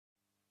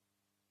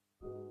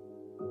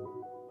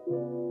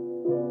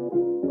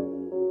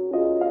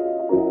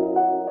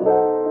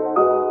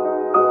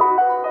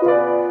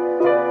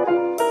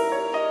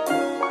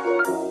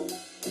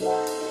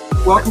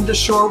Welcome to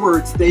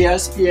Shorewords, the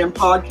ASPM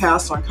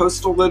podcast on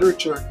coastal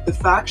literature, the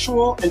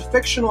factual and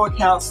fictional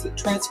accounts that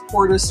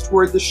transport us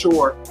toward the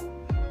shore.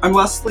 I'm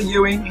Leslie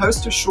Ewing,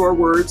 host of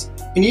Shorewords,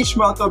 and each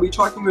month I'll be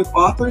talking with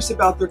authors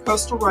about their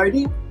coastal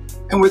writing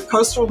and with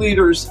coastal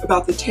leaders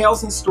about the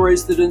tales and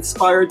stories that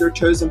inspired their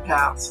chosen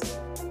paths.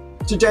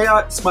 Today,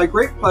 it's my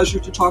great pleasure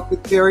to talk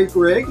with Gary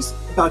Griggs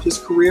about his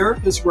career,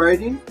 his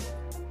writing,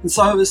 and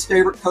some of his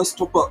favorite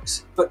coastal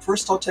books. But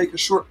first, I'll take a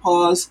short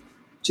pause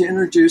to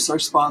introduce our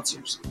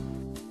sponsors.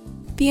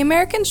 The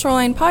American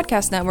Shoreline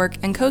Podcast Network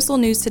and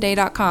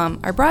CoastalNewsToday.com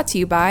are brought to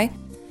you by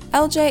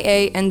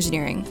LJA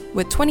Engineering.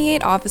 With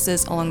 28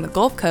 offices along the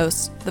Gulf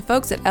Coast, the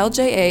folks at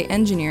LJA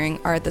Engineering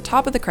are at the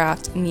top of the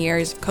craft in the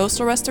areas of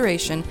coastal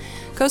restoration,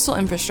 coastal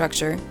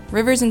infrastructure,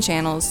 rivers and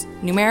channels,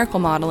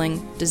 numerical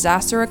modeling,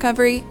 disaster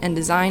recovery, and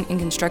design and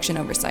construction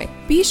oversight.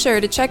 Be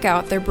sure to check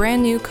out their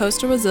brand new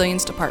Coastal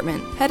Resilience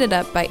Department, headed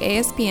up by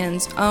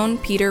ASPN's own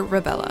Peter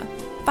Ravella.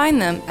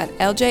 Find them at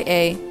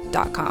lja.com.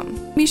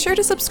 Be sure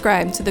to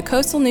subscribe to the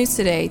Coastal News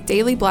Today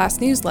Daily Blast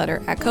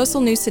newsletter at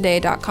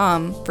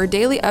coastalnewstoday.com for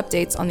daily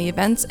updates on the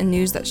events and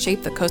news that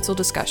shape the coastal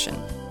discussion.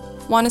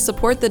 Want to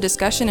support the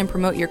discussion and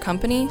promote your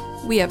company?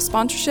 We have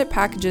sponsorship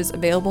packages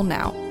available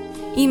now.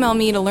 Email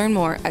me to learn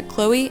more at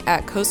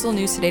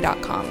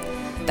chloe@coastalnewstoday.com.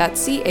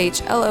 That's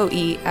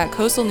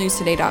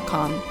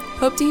CHLOE@coastalnewstoday.com.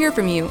 Hope to hear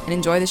from you and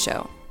enjoy the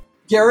show.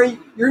 Gary,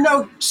 you're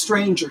no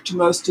stranger to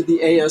most of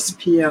the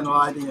ASPN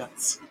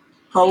audience.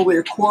 Probably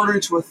a quarter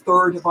to a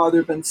third have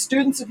either been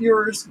students of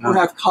yours or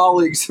have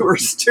colleagues who are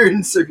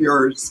students of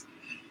yours.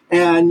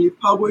 And you've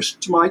published,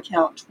 to my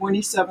count,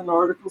 27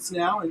 articles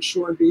now in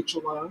Shore and Beach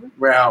alone.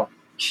 Wow.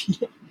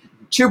 2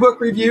 book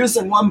reviews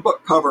and 1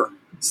 book cover.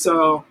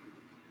 So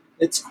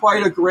it's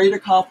quite a great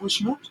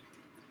accomplishment.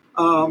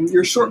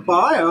 Your short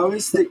bio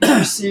is that you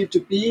received a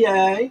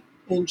BA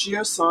in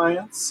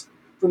geoscience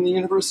from the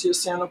University of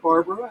Santa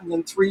Barbara, and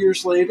then 3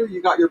 years later,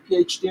 you got your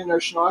PhD in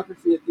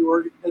oceanography at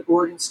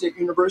Oregon State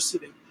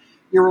University.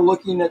 You were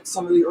looking at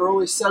some of the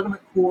early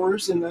sediment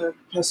cores in the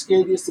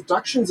Cascadia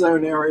subduction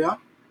zone area,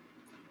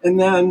 and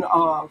then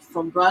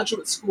from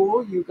graduate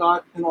school, you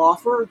got an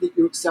offer that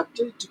you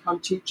accepted to come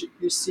teach at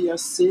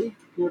UCSC,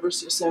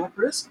 University of Santa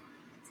Cruz,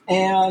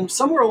 and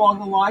somewhere along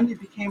the line, you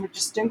became a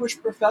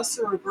distinguished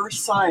professor of earth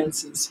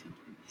sciences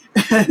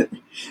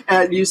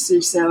at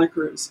UC Santa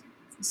Cruz.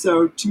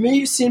 So to me,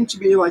 you seem to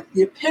be like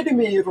the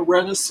epitome of a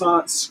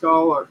Renaissance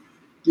scholar.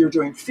 You're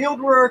doing field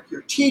work,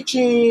 you're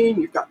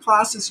teaching, you've got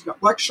classes, you've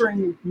got lecturing,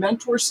 you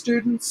mentor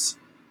students,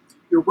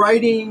 you're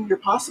writing, you're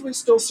possibly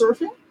still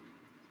surfing?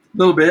 A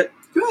little bit.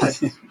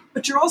 Good.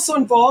 But you're also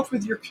involved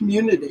with your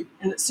community.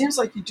 And it seems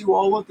like you do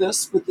all of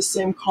this with the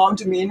same calm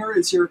demeanor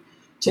as you're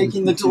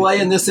taking the delay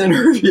in this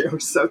interview.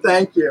 So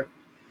thank you.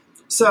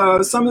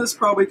 So some of this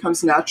probably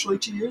comes naturally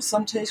to you,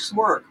 some takes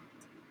work.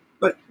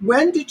 But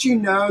when did you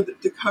know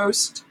that the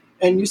coast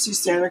and UC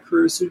Santa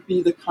Cruz would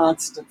be the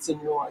constants in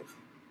your life?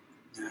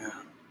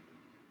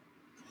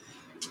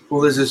 Well,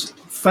 there's this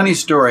funny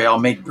story I'll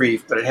make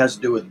brief, but it has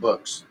to do with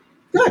books.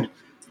 Good.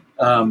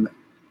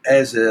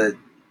 As a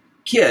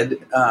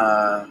kid,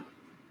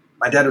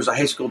 my dad was a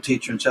high school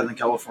teacher in Southern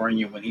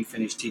California. When he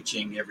finished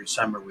teaching, every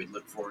summer we'd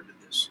look forward to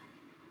this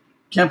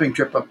camping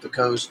trip up the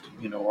coast,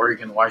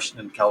 Oregon,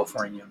 Washington,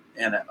 California.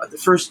 And the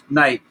first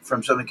night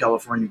from Southern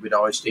California, we'd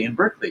always stay in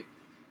Berkeley.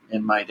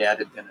 And my dad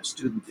had been a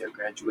student there,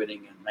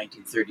 graduating in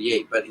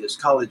 1938. But his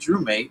college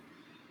roommate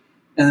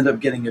ended up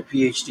getting a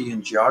PhD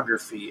in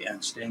geography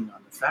and staying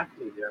on the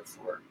faculty there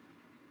for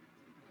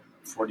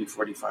 40,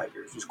 45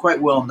 years. He was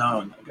quite well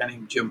known, a guy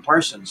named Jim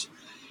Parsons.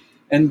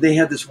 And they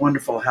had this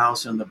wonderful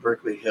house in the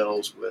Berkeley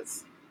Hills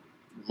with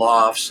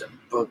lofts and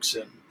books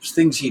and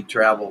things he'd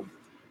traveled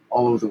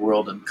all over the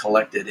world and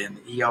collected. And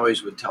he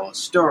always would tell us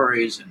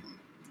stories and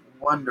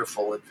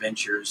wonderful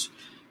adventures.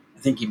 I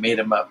think he made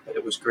them up, but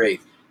it was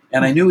great.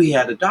 And I knew he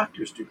had a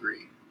doctor's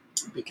degree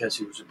because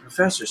he was a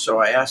professor. So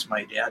I asked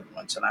my dad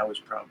once, and I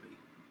was probably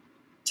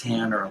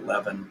 10 or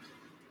 11.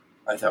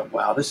 I thought,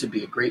 wow, this would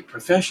be a great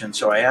profession.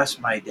 So I asked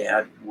my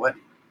dad what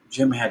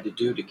Jim had to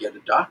do to get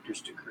a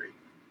doctor's degree.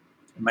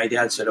 And my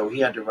dad said, he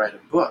had to write a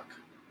book,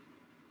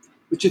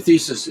 which a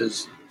thesis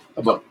is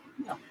a book.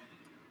 Yeah.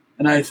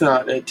 And I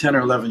thought at 10 or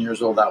 11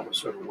 years old, that was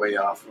sort of way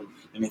off of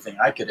anything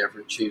I could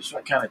ever achieve. So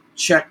I kind of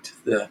checked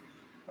the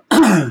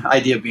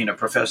idea of being a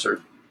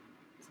professor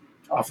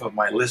off of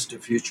my list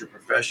of future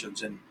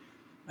professions, and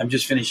I'm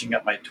just finishing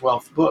up my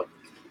 12th book.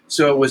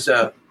 So it was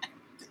I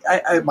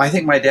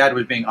think my dad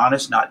was being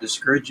honest, not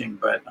discouraging,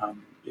 but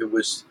it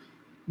was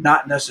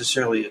not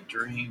necessarily a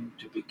dream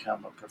to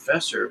become a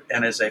professor.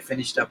 And as I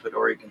finished up at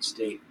Oregon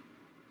State,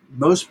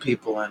 most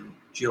people in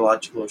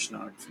geological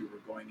oceanography were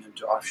going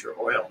into offshore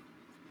oil.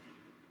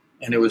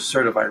 And it was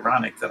sort of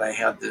ironic that I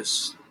had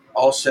this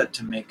all set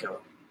to make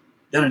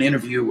done an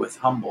interview with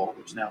Humboldt,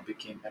 which now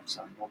became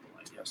ExxonMobil,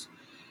 I guess.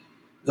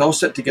 It was all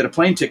set to get a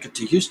plane ticket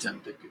to Houston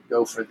to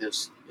go for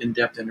this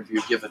in-depth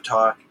interview, give a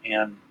talk.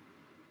 And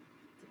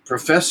the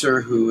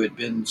professor who had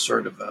been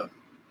sort of a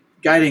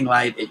guiding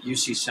light at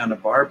UC Santa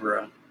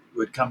Barbara, who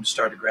had come to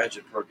start a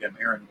graduate program,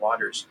 Aaron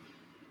Waters,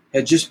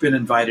 had just been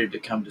invited to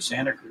come to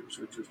Santa Cruz,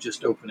 which was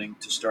just opening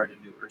to start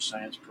a new earth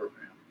science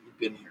program. He'd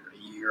been here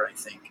a year, I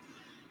think.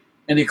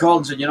 And he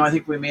called and said, I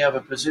think we may have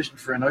a position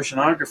for an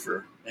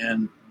oceanographer.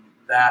 And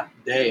that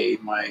day,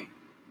 my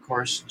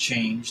course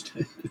changed.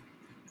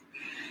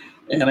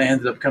 And I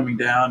ended up coming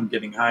down and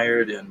getting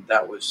hired, and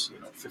that was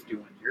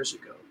 51 years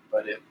ago.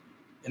 But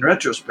in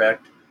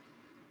retrospect,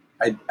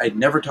 I'd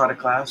never taught a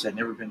class. I'd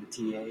never been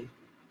to TA.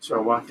 So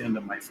I walked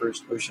into my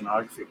first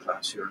oceanography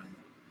class here in the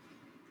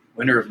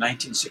winter of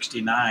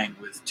 1969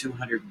 with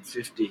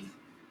 250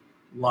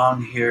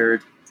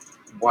 long-haired,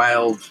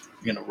 wild,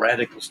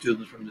 radical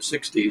students from the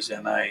 60s,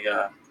 and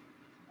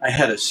I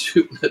had a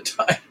suit and a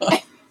tie on.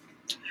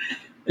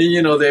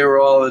 And, they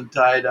were all in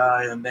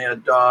tie-dye, and they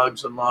had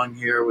dogs and long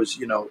hair. It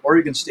was,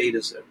 Oregon State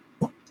is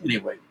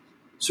anyway,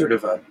 sort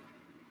of a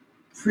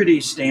pretty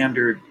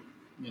standard,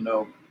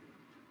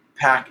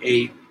 Pac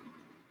 8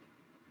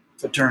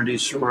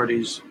 fraternities,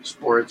 sororities,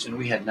 sports, and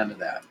we had none of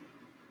that.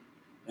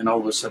 And all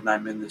of a sudden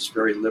I'm in this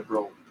very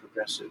liberal,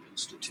 progressive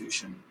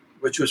institution,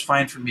 which was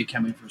fine for me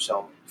coming from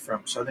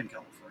Southern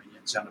California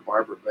and Santa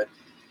Barbara, but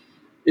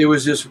it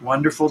was this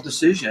wonderful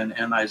decision.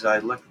 And as I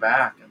look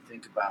back and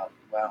think about,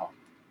 wow,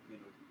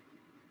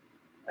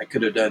 I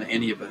could have done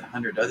any of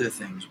 100 other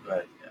things,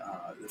 but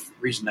the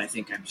reason I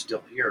think I'm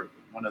still here,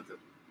 one of the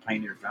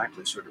pioneer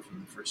faculty sort of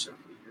from the first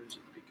several years, is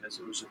because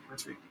it was a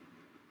perfect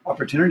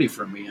opportunity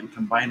for me in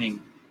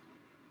combining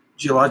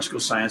geological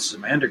sciences as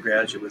my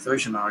undergraduate with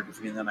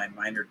oceanography, and then I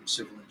minored in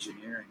civil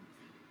engineering.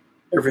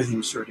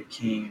 Everything sort of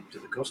came to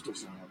the coastal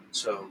zone. And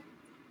so,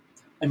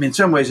 in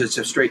some ways it's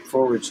a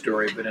straightforward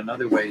story, but in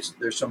other ways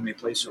there's so many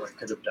places where I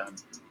could have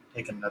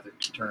taken another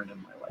turn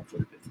in my life,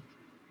 would have been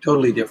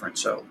totally different.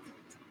 So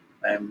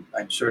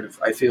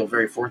I feel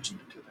very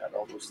fortunate to have had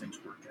all those things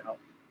work out.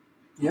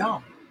 Yeah.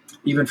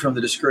 Even from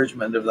the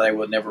discouragement of that I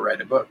would never write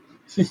a book.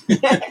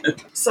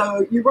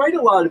 So you write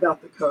a lot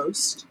about the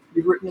coast.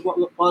 You've written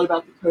a lot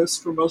about the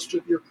coast for most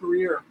of your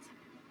career.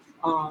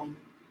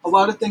 A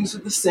lot of things are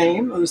the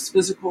same. Those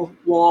physical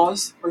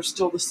laws are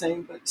still the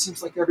same, but it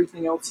seems like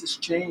everything else has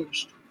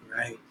changed.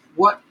 Right.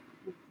 What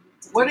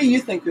do you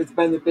think have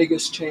been the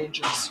biggest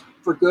changes,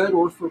 for good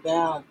or for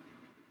bad?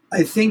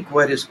 I think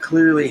what has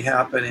clearly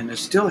happened and is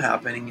still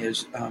happening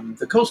is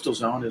the coastal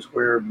zone is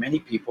where many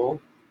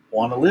people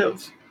want to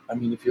live.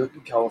 If you look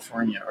at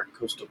California, our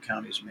coastal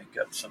counties make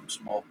up some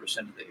small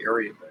percent of the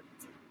area, but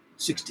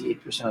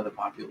 68% of the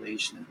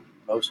population and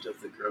most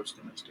of the gross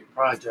domestic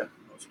product,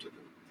 most of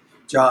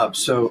the jobs.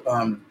 So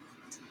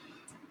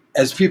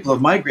as people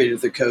have migrated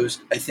to the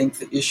coast, I think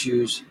the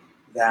issues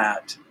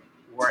that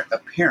weren't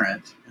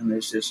apparent, and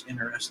there's this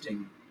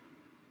interesting,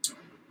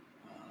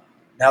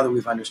 now that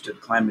we've understood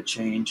climate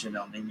change and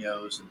El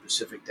Niños and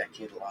Pacific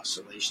decadal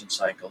oscillation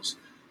cycles,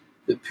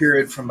 the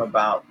period from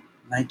about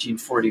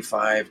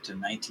 1945 to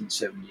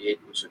 1978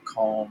 was a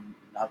calm,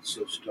 not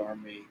so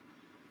stormy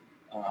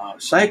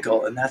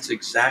cycle, and that's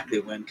exactly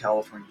when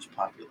California's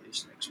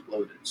population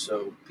exploded.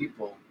 So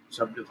people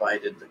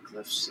subdivided the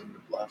cliffs and the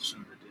bluffs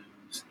and the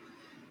dunes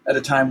at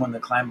a time when the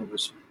climate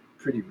was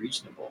pretty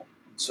reasonable.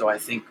 So I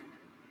think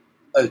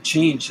a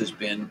change has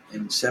been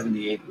in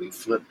 78, we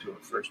flipped to a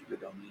first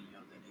big El Niño,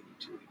 then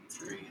 82,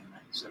 83, and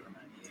 97,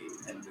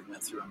 98, and we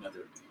went through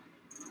another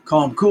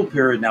calm, cool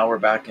period. Now we're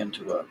back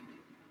into a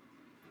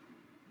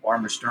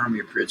warmer,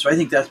 stormier period. So I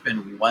think that's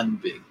been one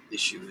big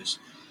issue, is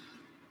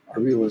our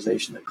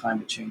realization that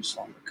climate change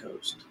along the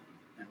coast,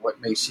 and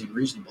what may seem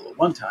reasonable at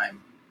one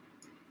time,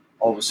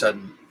 all of a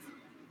sudden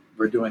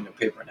we're doing a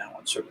paper now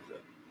on sort of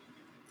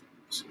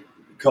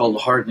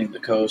called hardening the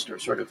coast, or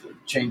sort of the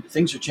change.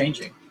 Things are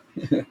changing.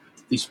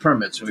 These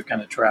permits, and we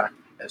kind of track,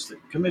 as the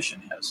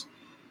commission has,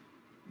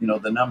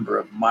 the number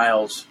of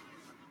miles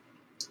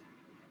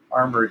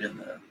armored in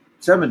the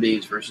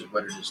 70s versus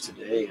what it is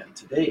today. And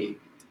today,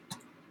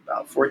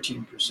 about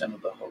 14%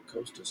 of the whole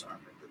coast is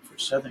armored. But for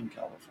Southern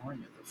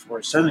California, the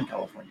four Southern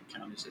California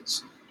counties,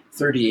 it's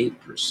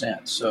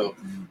 38%. So,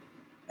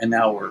 and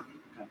now we're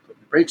kind of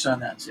putting the brakes on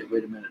that and say,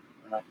 wait a minute,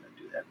 we're not going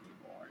to do that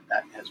anymore. And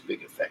that has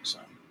big effects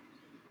on,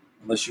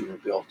 unless you were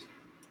built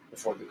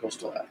before the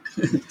Coastal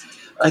Act.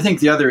 I think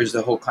the other is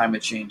the whole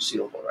climate change sea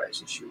level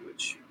rise issue,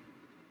 which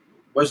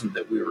wasn't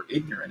that we were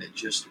ignorant, it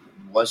just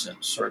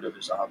wasn't sort of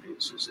as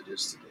obvious as it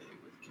is today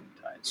with king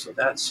tides. So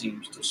that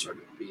seems to sort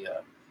of be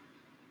a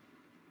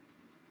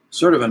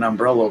sort of an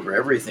umbrella over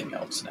everything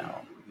else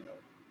now.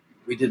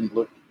 We didn't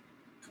look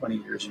 20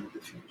 years into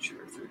the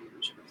future or 30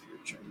 years into the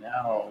future.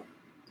 Now,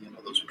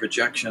 those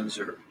projections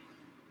are,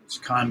 it's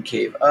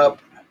concave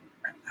up,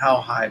 how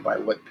high by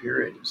what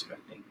period is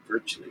affecting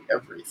virtually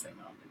everything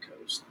on the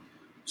coast.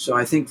 So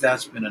I think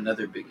that's been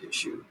another big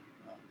issue.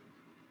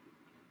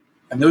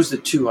 And those are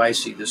the two I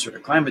see, this sort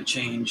of climate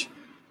change,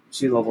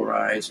 sea level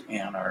rise,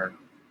 and our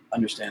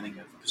understanding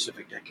of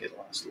Pacific decadal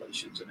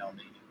oscillations and El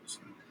Niños.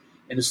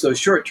 And it's those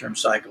short-term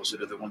cycles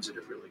that are the ones that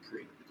have really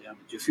created the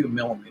damage. A few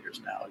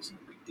millimeters now isn't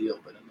a big deal,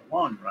 but in the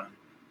long run,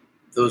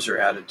 those are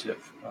additive.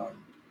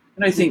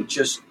 And I think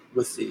just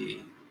with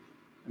the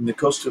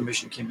Coastal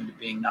Mission came into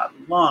being not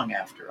long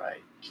after I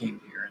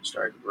came here and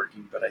started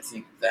working, but I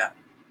think that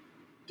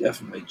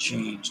definitely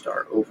changed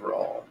our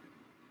overall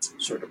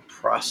sort of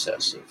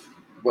process of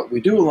what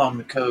we do along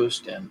the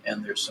coast, and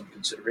there's some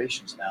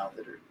considerations now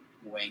that are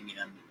weighing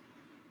in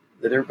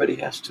that everybody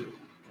has to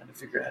kind of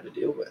figure out how to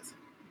deal with.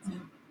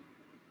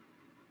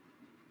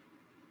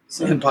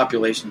 So, And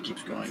population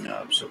keeps going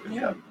up, so we've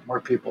got more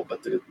people,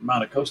 but the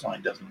amount of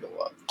coastline doesn't go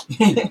up.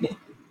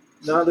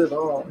 not at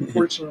all,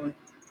 unfortunately.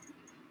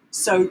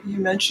 So you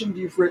mentioned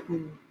you've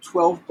written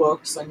 12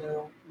 books. I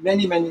know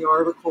many, many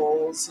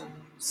articles and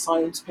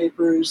science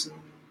papers and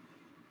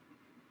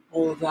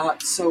all of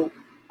that. So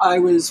I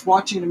was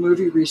watching a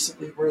movie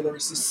recently where there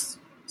was this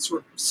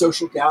sort of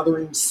social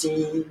gathering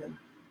scene, and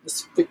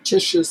this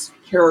fictitious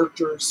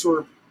character, sort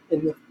of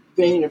in the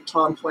vein of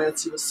Tom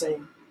Clancy, was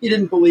saying he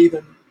didn't believe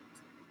in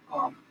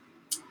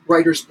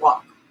writer's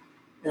block.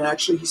 And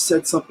actually he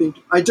said something,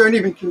 I don't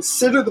even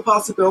consider the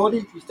possibility.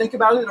 If you think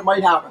about it, it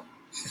might happen.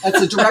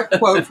 That's a direct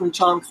quote from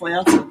Tom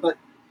Clancy. But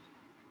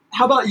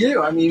how about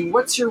you? I mean,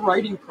 what's your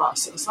writing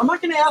process? I'm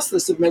not going to ask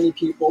this of many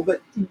people,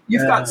 but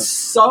you've got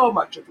so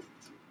much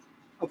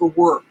of a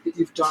work that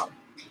you've done.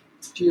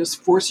 Do you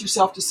just force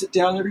yourself to sit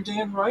down every day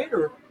and write?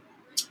 Or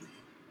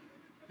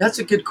That's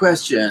a good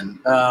question.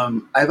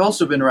 I've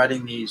also been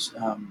writing these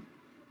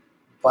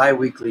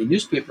bi-weekly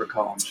newspaper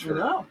columns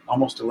for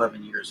almost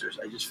 11 years.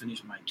 I just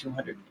finished my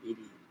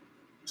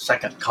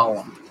 282nd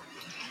column.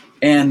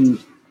 And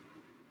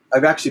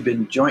I've actually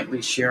been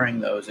jointly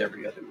sharing those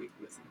every other week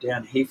with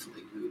Dan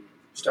Hafley, who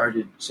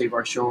started Save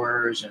Our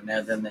Shores and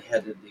then the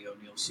head of the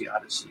O'Neill Sea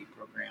Odyssey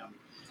program.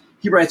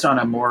 He writes on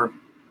a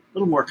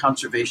little more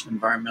conservation,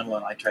 environmental,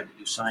 and I try to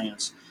do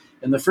science.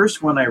 And the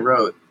first one I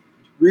wrote,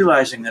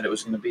 realizing that it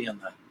was going to be in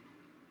the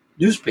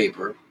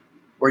newspaper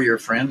where your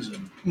friends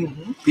and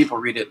people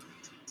read it,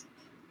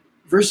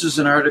 versus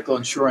an article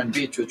in Shore and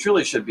Beach, which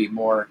really should be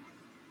more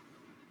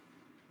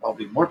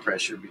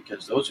pressure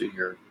because those are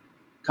your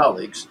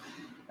colleagues.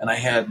 And I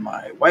had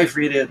my wife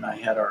read it, and I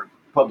had our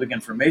public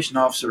information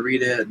officer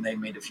read it, and they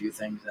made a few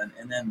things.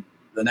 And then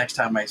the next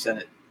time I sent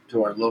it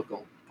to our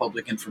local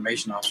public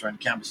information officer on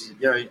campus, he said,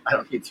 "Yeah, I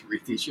don't need to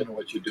read these. You know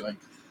what you're doing."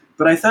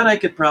 But I thought I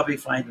could probably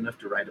find enough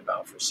to write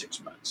about for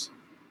 6 months.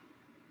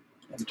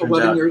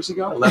 11 years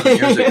ago? 11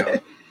 years ago.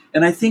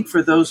 And I think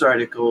for those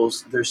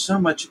articles, there's so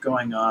much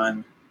going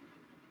on.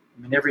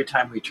 I mean, every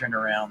time we turn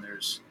around,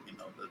 there's,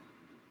 the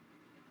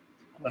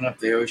went up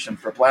the ocean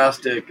for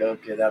plastic.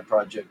 Okay, that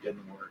project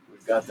didn't work.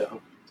 We've got the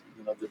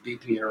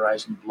BP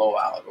Horizon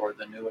blowout, or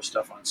the newest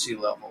stuff on sea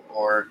level,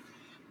 or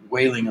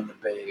whaling in the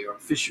bay, or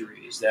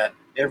fisheries. That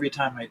every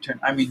time I turn,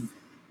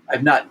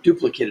 I've not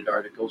duplicated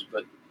articles,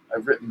 but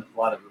I've written a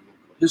lot of the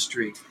local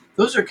history.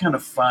 Those are kind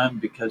of fun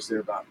because they're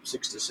about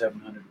 600 to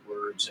 700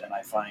 words, and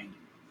I find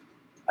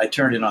I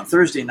turn it on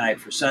Thursday night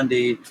for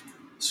Sunday.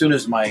 As soon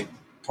as my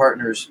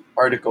partner's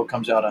article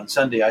comes out on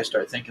Sunday, I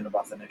start thinking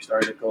about the next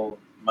article.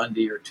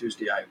 Monday or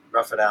Tuesday, I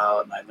rough it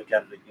out and I look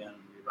at it again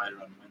and rewrite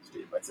it on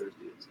Wednesday. By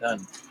Thursday, it's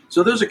done.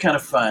 So those are kind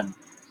of fun.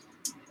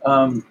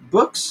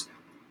 Books,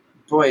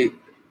 boy,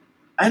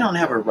 I don't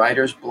have a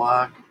writer's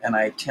block, and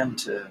I tend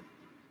to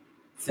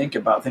think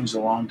about things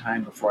a long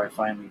time before I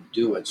finally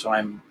do it. So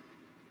I'm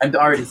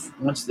already,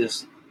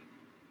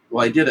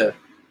 I did a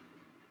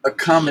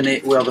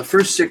combination. Well, the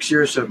first 6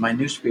 years of my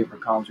newspaper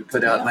columns we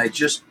put out, and I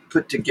just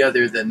put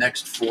together the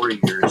next 4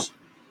 years.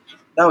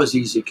 That was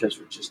easy because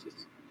we're just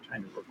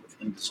trying to work with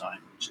InDesign,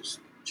 which is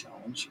a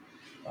challenge.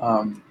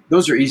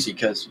 Those are easy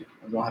because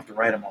we don't have to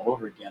write them all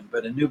over again.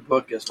 But a new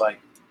book is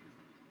like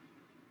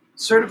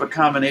sort of a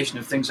combination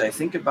of things I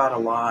think about a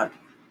lot,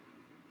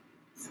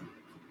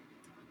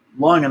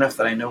 long enough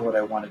that I know what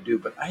I want to do,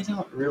 but I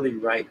don't really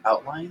write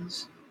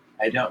outlines.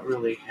 I don't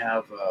really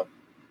have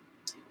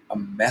a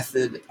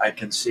method. I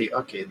can see,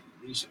 okay,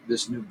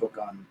 this new book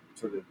on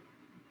sort of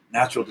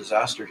natural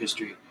disaster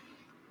history,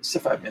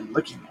 stuff I've been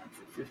looking at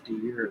for 50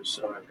 years.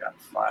 So I've got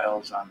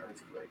files on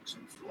earthquakes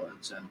and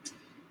floods,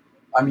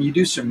 and you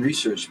do some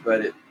research,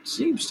 but it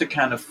seems to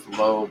kind of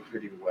flow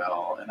pretty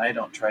well. And I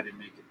don't try to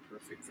make it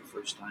perfect the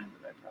first time,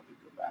 but I probably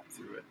go back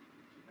through it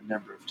a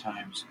number of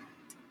times.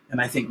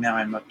 And I think now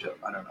I'm up to,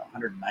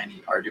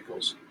 190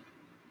 articles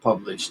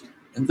published.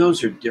 And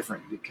those are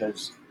different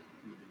because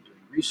you've been doing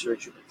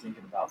research, you've been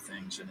thinking about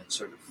things, and it's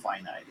sort of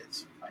finite.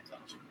 It's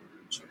 5,000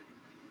 words.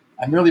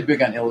 I'm really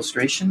big on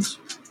illustrations.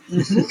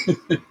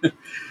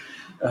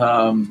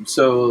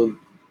 So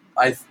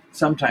I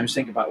sometimes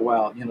think about,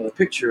 the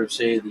picture of,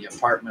 say, the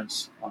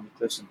apartments on the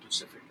cliffs in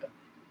Pacifica.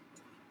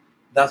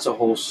 That's a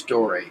whole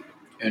story.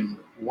 And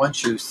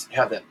once you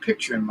have that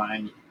picture in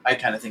mind, I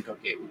kind of think,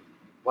 okay,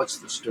 what's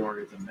the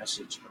story, the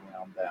message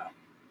around that?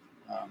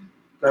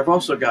 But I've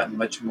also gotten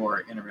much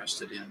more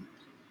interested in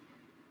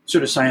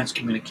sort of science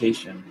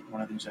communication.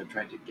 One of the things I've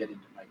tried to get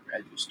into my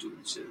graduate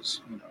students is,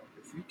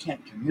 if you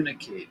can't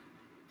communicate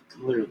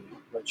clearly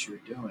what you're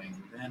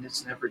doing, then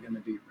it's never going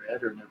to be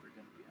read or never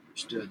going to be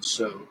understood.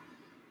 So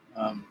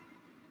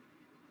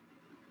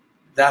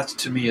that,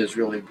 to me, is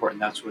really important.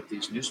 That's what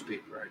these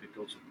newspaper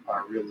articles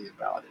are really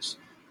about, is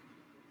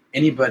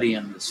anybody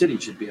in the city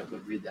should be able to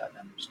read that and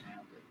understand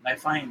it. And I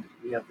find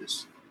we have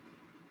this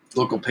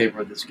local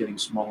paper that's getting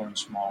smaller and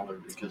smaller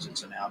because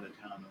it's an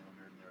out-of-town owner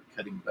and they're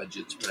cutting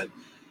budgets. But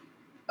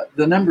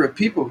the number of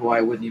people who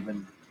I wouldn't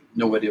even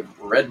know would have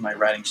read my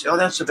writing say, "Oh,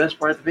 that's the best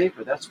part of the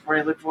paper. That's the part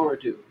I look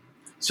forward to."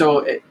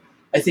 So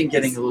I think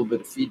getting a little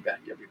bit of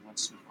feedback every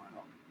once in a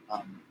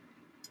while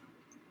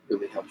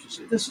really helps you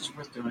say, "This is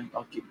worth doing.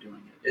 I'll keep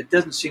doing it." It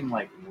doesn't seem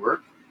like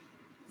work,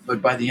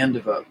 but by the end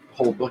of a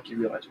whole book, you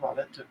realize, "Wow,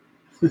 that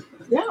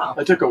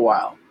took a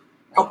while."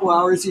 A couple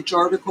hours each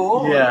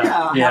article.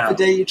 Yeah. Half a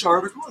day each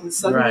article, and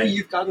suddenly Right.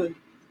 you've got to.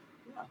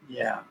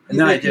 Yeah. And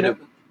then I did a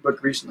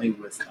book recently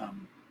with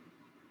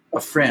a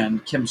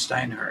friend, Kim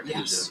Steinhardt,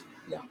 who's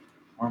a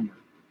former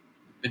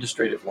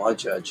administrative law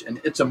judge,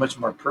 and it's a much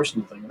more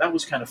personal thing. That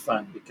was kind of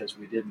fun because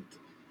we didn't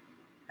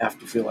have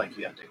to feel like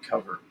you had to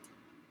cover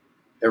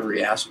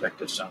every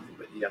aspect of something,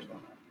 but he has one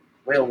on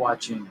whale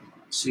watching and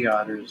on sea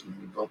otters, and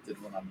we both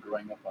did one on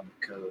growing up on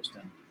the coast.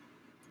 And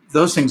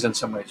those things in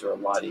some ways are a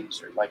lot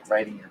easier, like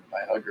writing your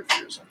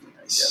biography or something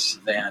like that,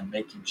 than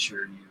making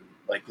sure you,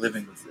 like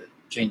living with the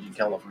changing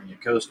California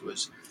coast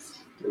was,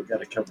 we've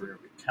got to cover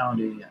every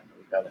county, and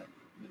we've got to,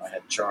 I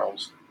had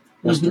Charles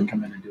Lester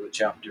come in and do a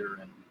chapter,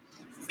 and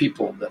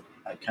people that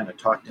I kind of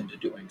talked into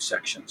doing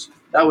sections.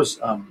 That was,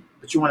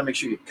 but you want to make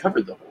sure you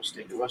covered the whole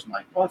state. It wasn't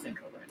like, well, I think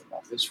I'll write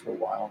about this for a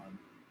while.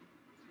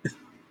 And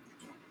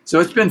so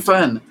it's been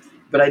fun,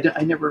 but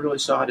I never really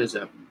saw it as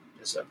a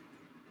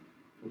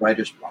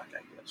writer's block,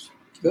 I guess.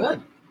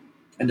 Good.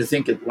 And to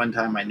think at one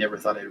time I never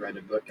thought I'd write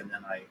a book, and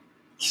then I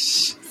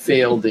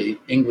failed the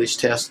English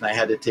test and I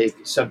had to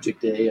take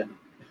subject A in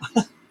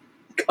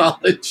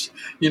college.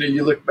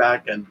 You look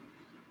back and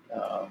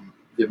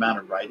the amount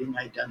of writing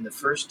I'd done. The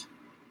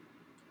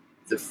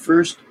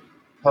first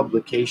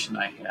publication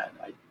I had,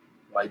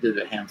 I did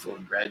a handful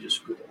in graduate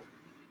school,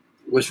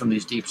 was from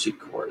these deep sea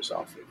cores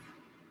off of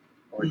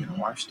Oregon and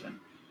Washington.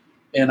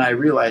 And I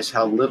realized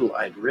how little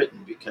I'd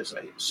written because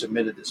I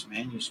submitted this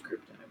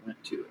manuscript and it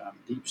went to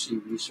Deep Sea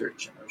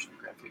Research and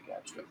Oceanographic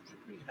Abstract, which is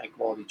a pretty high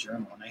quality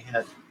journal. And I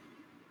had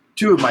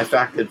two of my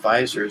faculty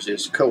advisors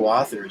as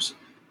co-authors,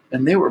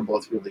 and they were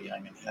both really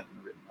young and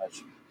hadn't written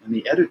much. And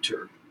the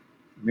editor,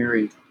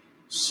 Mary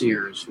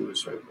Sears, who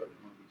was sort of one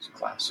of these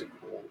classic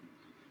old,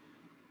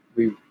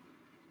 we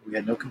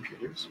had no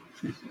computers.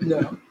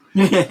 No.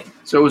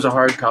 So it was a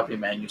hard copy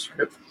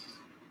manuscript.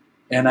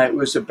 And it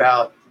was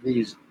about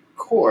these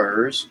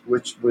cores,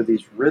 which were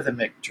these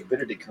rhythmic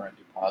turbidity current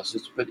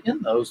deposits, but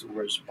in those there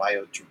was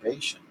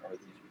bioturbation, or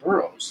these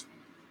burrows.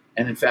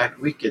 And in fact,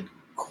 we could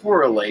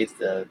correlate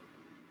the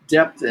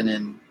depth and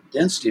in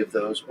density of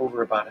those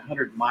over about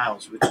 100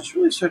 miles, which is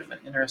really sort of an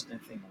interesting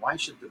thing.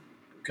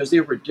 Because they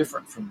were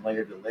different from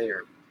layer to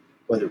layer,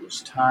 whether it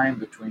was time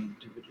between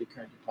turbidity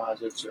current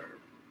deposits or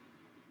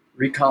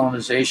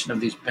recolonization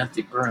of these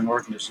benthic burrowing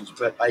organisms.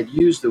 But I'd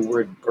use the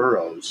word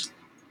burrows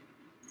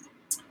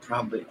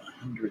probably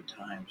 100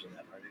 times in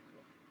that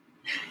article.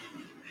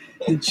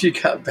 And she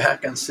got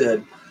back and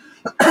said,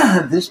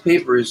 this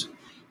paper is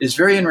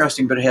very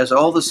interesting, but it has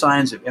all the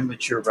signs of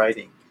immature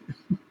writing.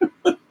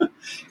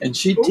 And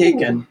she'd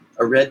taken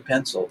a red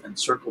pencil and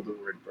circled the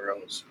word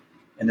burrows.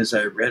 And as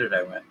I read it,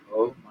 I went,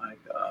 oh my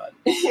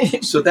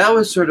God. So that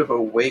was sort of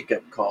a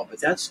wake-up call, but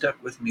that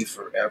stuck with me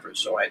forever.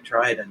 So I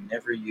try to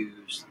never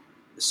use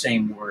the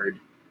same word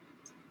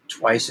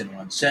twice in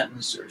one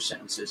sentence or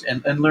sentences,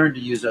 and learn to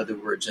use other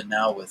words. And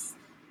now with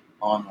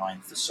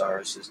online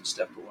thesauruses and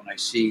stuff, but when I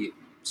see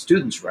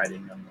students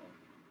writing them,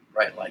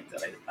 write like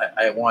that,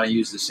 I want to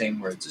use the same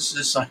words. This is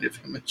a sign of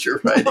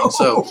immature writing. No.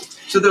 So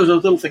those are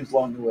little things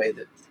along the way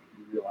that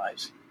you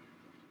realize.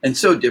 And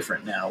so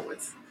different now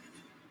with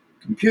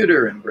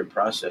computer and word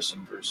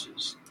processing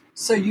versus.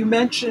 So you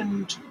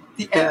mentioned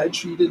The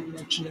Edge. You didn't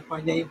mention it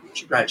by name,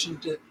 but you Right.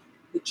 mentioned it,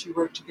 that you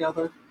wrote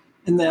together.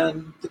 And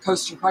then The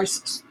Coast in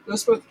Crisis.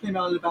 Those both came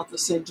out at about the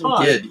same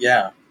time. Did,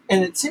 yeah.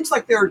 And it seems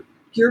like they're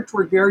geared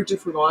toward very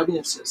different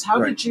audiences. How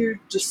Right. did you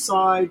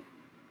decide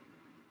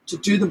to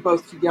do them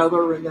both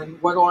together, and then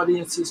what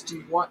audiences do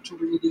you want to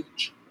read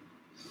each?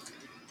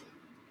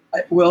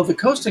 Well, the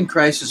Coast in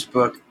Crisis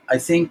book, I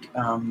think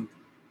I've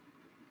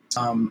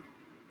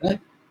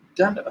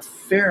done a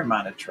fair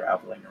amount of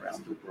traveling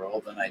around the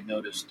world, and I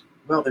noticed,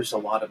 well, there's a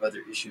lot of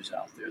other issues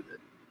out there that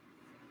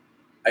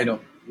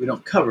we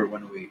don't cover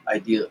when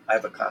I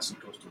have a class in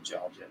coastal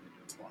geology. I've been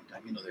doing it for a long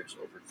time. There's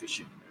overfishing,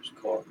 and there's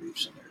coral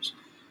reefs, and there's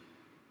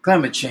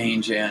climate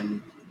change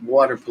and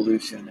water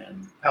pollution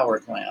and power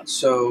plants.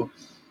 So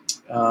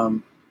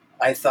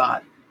I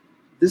thought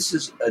this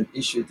is an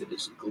issue that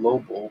is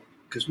global,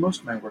 because most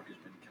of my work has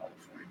been in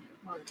California.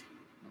 Right.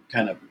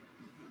 Kind of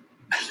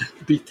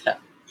beat that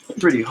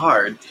pretty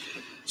hard.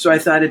 So I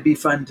thought it'd be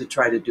fun to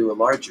try to do a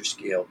larger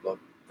scale book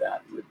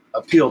that would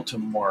appeal to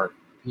more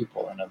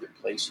people in other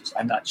places.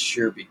 I'm not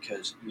sure,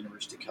 because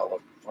University of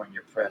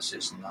California Press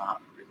is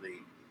not really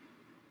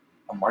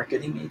a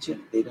marketing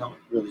agent. They don't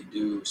really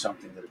do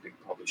something that a big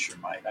publisher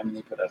might. I mean,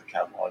 they put out a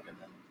catalog and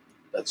then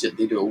that's it.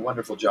 They do a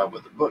wonderful job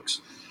with the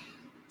books.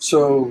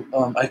 So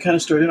I kind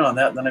of started on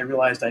that, and then I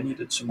realized I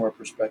needed some more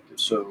perspective.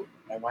 So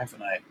my wife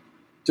and I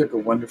took a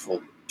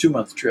wonderful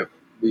 2-month trip.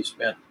 We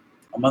spent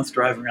a month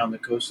driving around the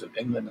coast of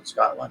England and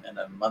Scotland, and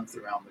a month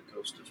around the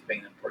coast of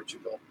Spain and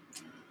Portugal.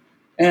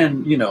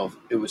 And,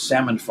 it was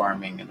salmon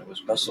farming, and it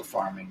was mussel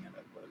farming, and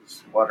it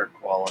was water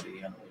quality,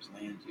 and it was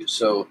land use.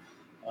 So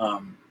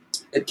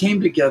it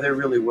came together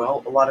really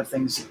well. A lot of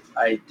things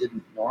I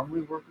didn't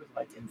normally work with,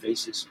 like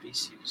invasive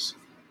species.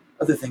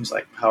 Other things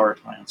like power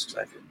plants, because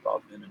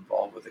I've been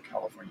involved with the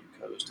California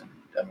coast and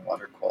done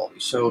water quality.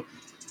 So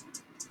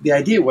the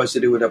idea was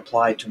that it would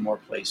apply to more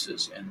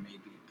places and maybe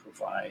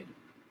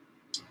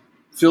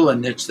fill a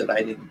niche that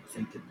I didn't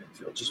think had been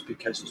filled, just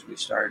because as we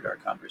started our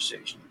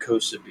conversation,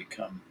 coasts have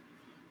become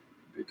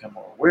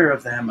more aware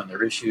of them and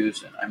their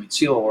issues. And I mean,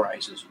 sea level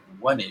rise is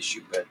one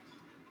issue, but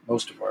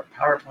most of our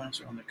power plants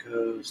are on the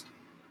coast.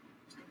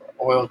 Our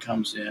oil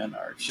comes in,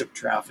 our ship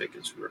traffic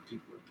is where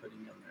people are putting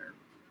in their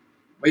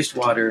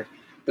wastewater,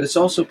 but it's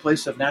also a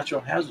place of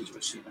natural hazards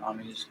with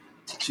tsunamis,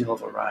 sea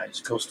level rise,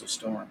 coastal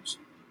storms.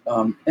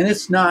 And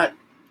it's not,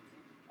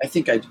 I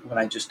think when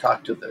I just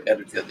talked to the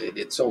editor the other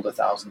day, it sold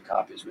 1,000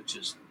 copies, which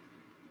is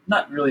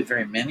not really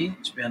very many.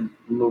 It's been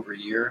a little over a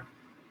year.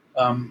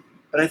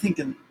 But I think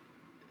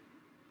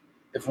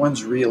if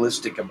one's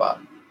realistic about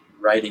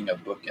writing a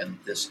book in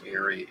this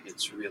area,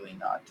 it's really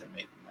not to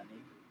make money.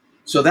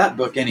 So that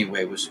book,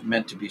 anyway, was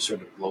meant to be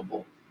sort of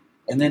global.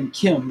 And then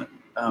Kim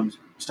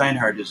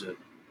Steinhardt is an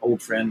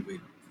old friend. We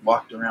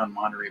walked around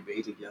Monterey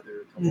Bay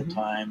together a couple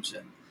times,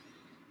 and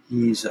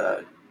he's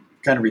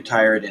kind of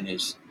retired and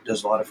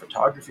does a lot of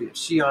photography of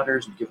sea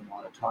otters and given a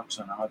lot of talks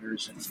on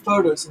otters. And the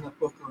photos in the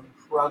book are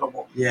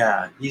incredible.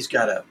 Yeah, he's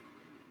got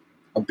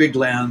a big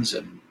lens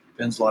and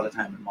spends a lot of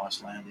time in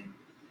Moss Landing.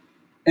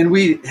 And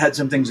we had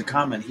some things in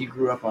common. He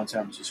grew up on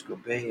San Francisco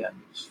Bay and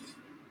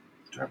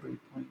Strawberry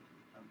Point,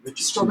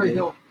 Strawberry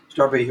Hill,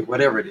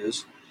 whatever it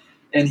is.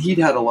 And he'd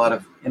had a lot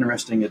of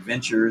interesting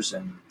adventures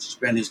and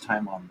spent his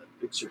time on the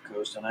Big Sur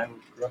coast. And I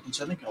grew up in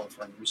Southern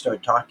California. We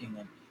started talking,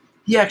 and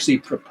he actually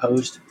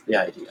proposed the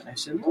idea. And I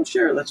said, well,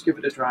 sure, let's give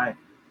it a try.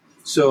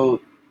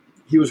 So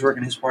he was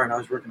working his part, and I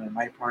was working on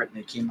my part, and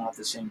they came out at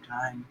the same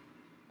time.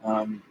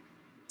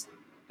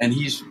 And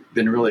he's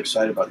been really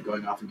excited about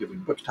going off and giving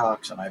book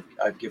talks, and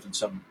I've given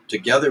some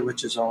together,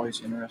 which is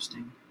always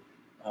interesting.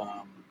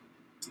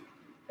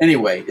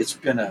 Anyway, it's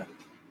been a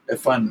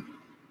fun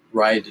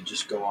ride to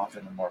just go off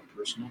in a more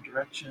personal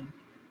direction.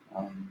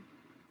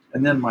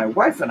 And then my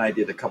wife and I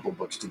did a couple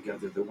books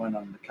together. The one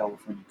on the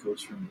California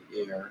coast from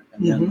the air,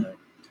 and then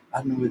I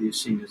don't know whether you've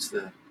seen it's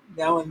the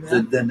Now and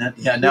Then.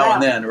 Now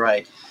and Then,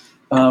 right?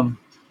 And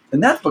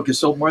that book has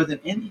sold more than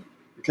any,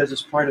 because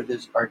it's part of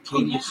this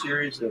Arcadia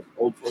series of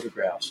old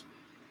photographs.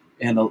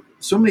 And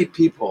so many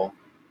people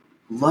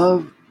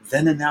love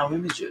then and now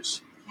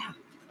images. Yeah.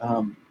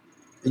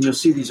 And you'll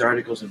see these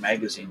articles in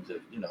magazines of,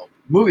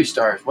 movie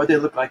stars, what they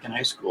look like in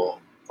high school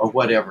or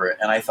whatever.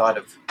 And I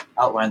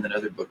outlined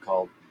another book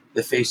called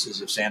The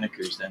Faces of Santa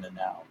Cruz Then and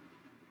Now.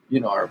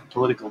 Our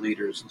political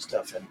leaders and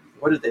stuff, and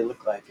what did they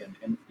look like?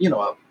 And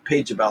a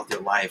page about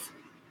their life.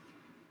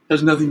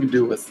 Has nothing to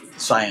do with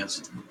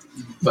science.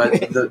 But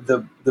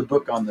the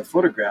book on the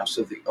photographs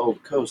of the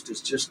old coast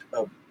is just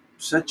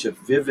such a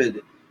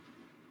vivid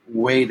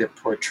way to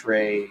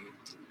portray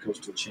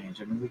coastal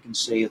change. I mean, we can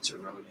say it's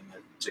eroding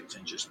at 6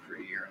 inches per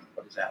year, and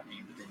what does that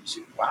mean? But then you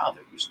see, wow,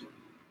 there used to be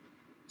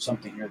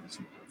something here that's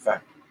in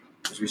fact,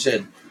 as we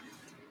said,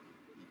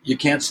 you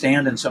can't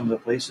stand in some of the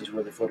places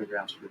where the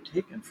photographs were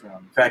taken from.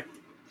 In fact,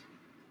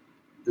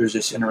 there's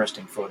this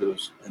interesting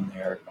photos in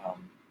there.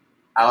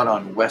 Out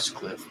on West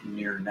Cliff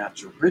near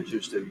Natural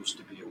Bridges, there used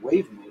to be a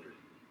wave motor.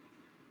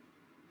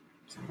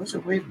 So what's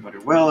a wave motor?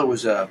 Well, it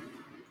was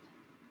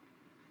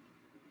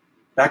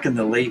back in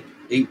the late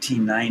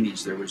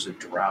 1890s, there was a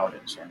drought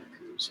in Santa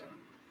Cruz.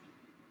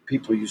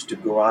 People used to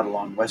go out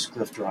along West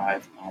Cliff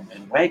Drive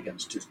in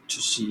wagons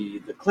to see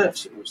the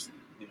cliffs. It was,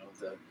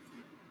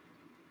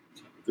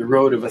 the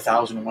road of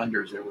 1,000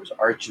 wonders. There was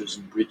arches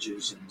and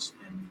bridges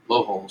and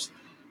blowholes.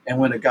 And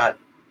when we got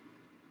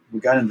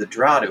in the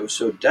drought, it was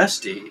so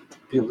dusty,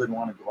 people didn't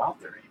want to go out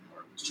there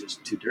anymore. It was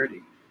just too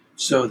dirty.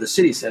 So the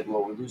city said,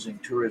 well, we're losing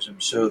tourism.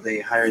 So they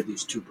hired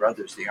these two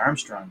brothers, the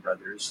Armstrong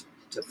brothers,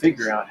 to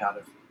figure out how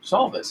to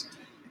solve this.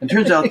 And it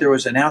turns out there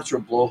was a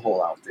natural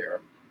blowhole out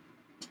there.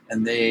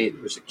 And there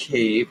was a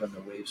cave, and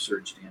the waves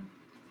surged in.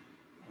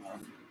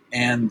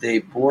 And they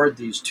bored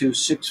these two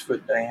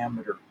 6-foot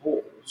diameter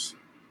holes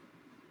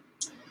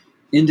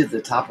into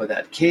the top of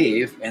that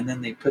cave, and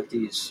then they put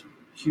these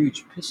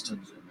huge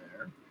pistons in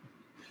there.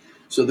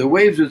 So the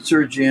waves would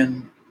surge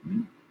in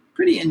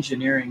pretty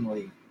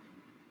engineeringly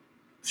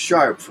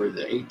sharp for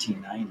the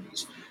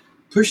 1890s,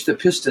 push the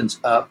pistons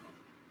up,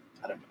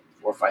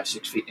 4, 5,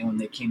 6 feet. And when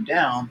they came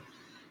down,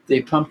 they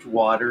pumped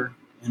water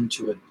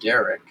into a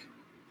derrick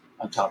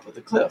on top of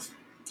the cliff.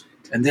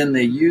 And then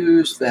they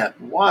used that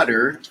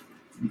water,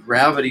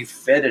 gravity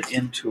fed it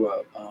into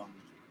a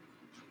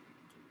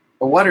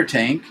water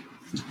tank.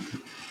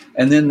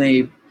 And then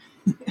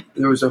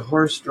there was a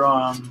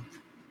horse-drawn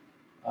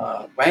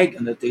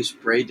wagon that they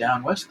sprayed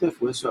down West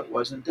Cliff with so it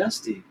wasn't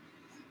dusty.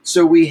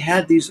 So we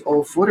had these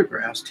old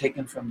photographs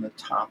taken from the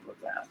top of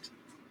that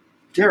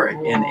derrick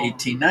in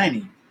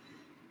 1890.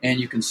 And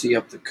you can see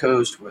up the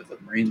coast where the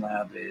Marine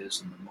Lab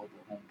is and the mobile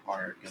home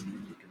park, and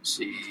then you can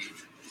see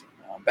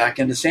back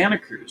into Santa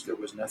Cruz. There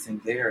was nothing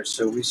there.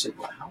 So we said,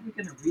 well, how are we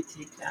going to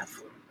retake that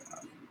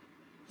photograph?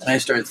 And I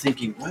started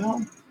thinking,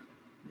 well,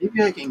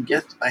 maybe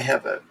I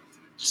have a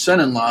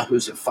son-in-law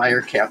who's a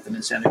fire captain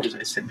in Santa Cruz.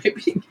 I said,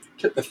 maybe you can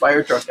get the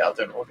fire truck out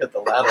there and we'll get the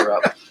ladder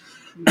up.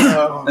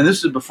 No. And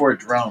this is before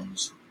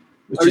drones,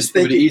 which I was is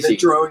pretty thinking easy. that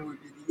drone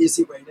would be the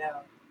easy way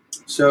now.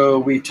 So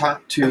we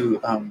talked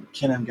to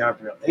Ken and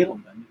Gabrielle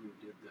Edelman, who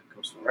did the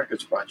Coastal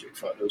Records Project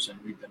photos, and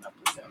we've been up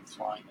with them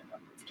flying a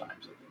number of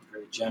times. They've been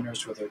very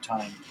generous with their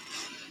time.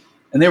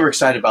 And they were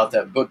excited about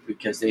that book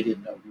because they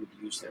didn't know who would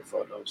use their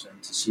photos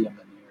and to see them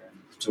in the air.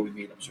 And so we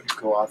made them sort of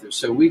co-authors.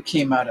 So we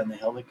came out in the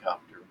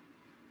helicopter.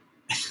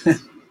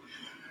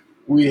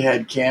 We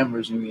had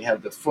cameras and we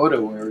had the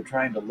photo. We were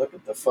trying to look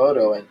at the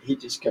photo, and he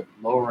just kept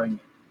lowering.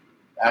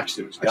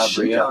 Actually, it was She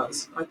Gabrielle.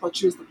 does. I thought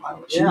she was the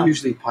pilot. She Yeah.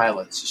 usually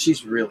pilots.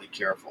 She's really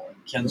careful. And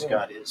Ken's Yeah.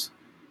 got his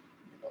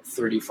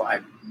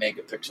 35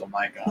 megapixel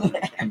mic on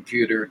her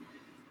computer.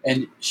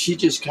 And she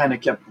just kind of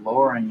kept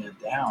lowering it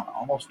down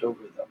almost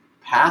over the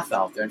path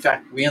out there. In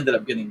fact, we ended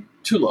up getting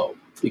too low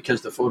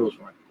because the photos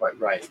weren't quite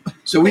right.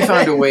 So we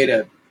found a way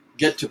to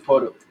get to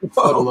photo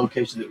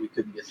locations that we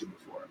couldn't get to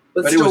before.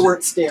 But it still was,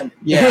 weren't standing.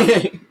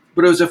 Yeah.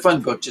 But it was a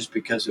fun book just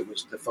because it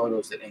was the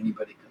photos that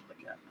anybody could look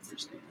at and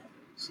understand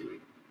and see,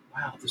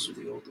 wow, this was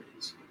the old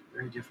days.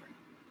 Very different.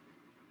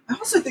 I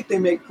also think they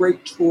make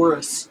great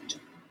tourist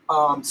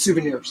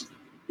souvenirs.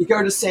 You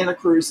go to Santa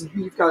Cruz and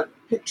you've got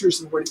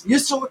pictures of what it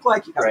used to look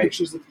like. You've got Right.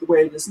 pictures of the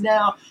way it is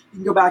now. You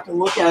can go back and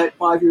look at it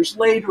 5 years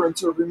later and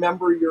sort of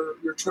remember your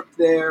trip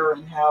there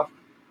and have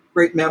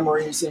great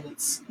memories. And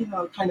it's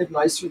kind of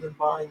nicer than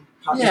buying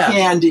cotton Yeah.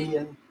 candy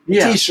and a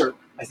Yeah, T-shirt.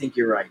 I think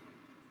you're right.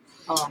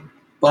 Um,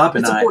 Bob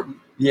and it's I, important.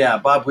 yeah,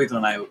 Bob Wiegel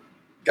and I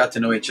got to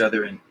know each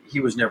other, and he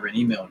was never an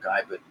email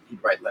guy, but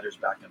he'd write letters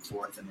back and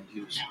forth. And as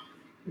he was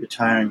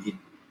retiring,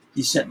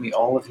 he sent me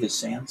all of his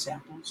sand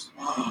samples.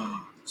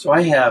 So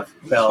I have,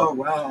 Oh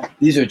wow!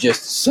 these are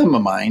just some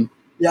of mine,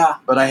 Yeah,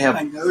 but I have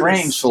I noticed.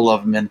 frames full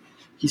of them. And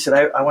he said,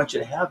 I want you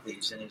to have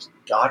these. And his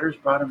daughters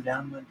brought him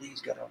down one day.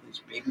 He's got all these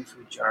baby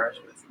food jars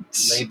with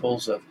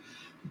labels of,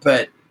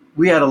 but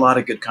we had a lot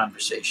of good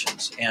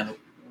conversations. And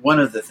one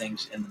of the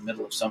things in the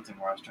middle of something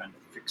where I was trying to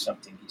fix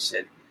something, he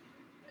said,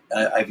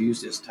 I've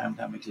used this time and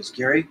time. He says,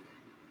 Gary,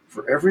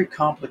 for every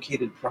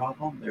complicated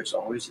problem, there's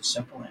always a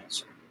simple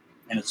answer,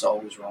 and it's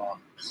always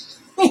wrong.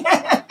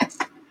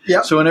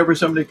 Yep. So whenever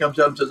somebody comes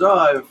up and says,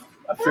 oh,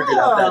 I've figured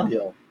out that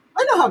deal.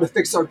 I know how to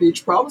fix our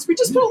beach problems. We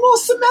just put a little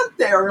cement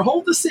there and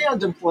hold the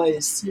sand in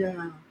place.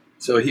 Yeah.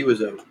 So he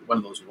was one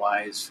of those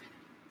wise,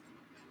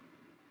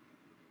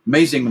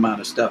 amazing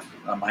amount of stuff.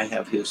 I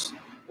have his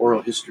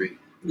oral history,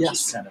 which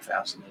Yes. is kind of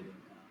fascinating.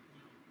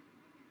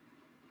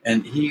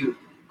 And he,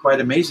 quite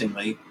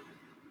amazingly,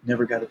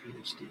 never got a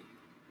PhD.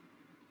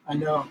 I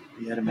know.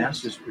 He had a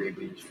master's degree,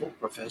 but he was full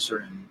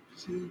professor in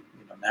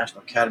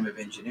National Academy of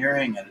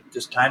Engineering, and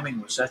just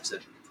timing was such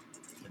that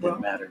it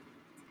didn't matter.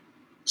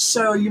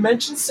 So you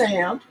mentioned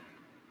sand.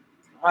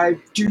 I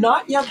do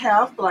not yet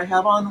have, but I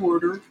have on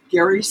order,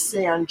 Gary's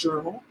Sand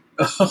Journal.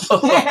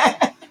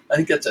 I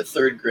think that's a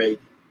third grade,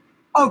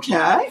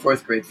 Okay.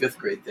 fourth grade, fifth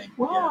grade thing.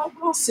 Well,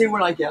 we'll see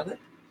when I get it.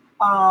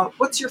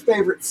 What's your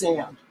favorite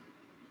sand?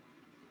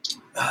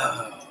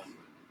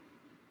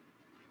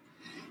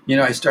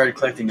 Yeah. I started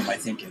collecting them, I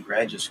think, in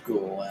graduate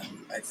school, and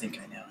I think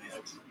I now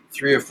have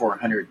 300 or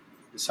 400.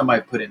 Some I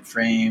put in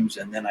frames,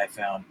 and then I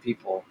found a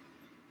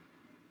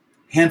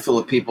handful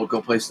of people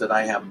go places that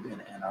I haven't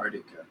been,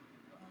 Antarctica,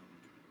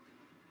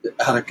 the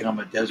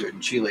Atacama Desert in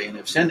Chile, and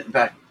have sent it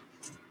back.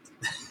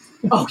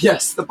 Oh,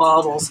 yes, the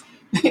bottles.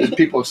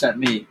 People have sent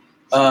me.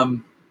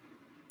 One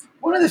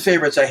of the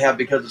favorites I have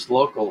because it's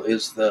local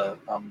is the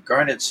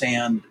garnet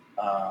sand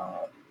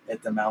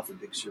at the mouth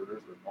of Big Sur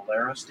River,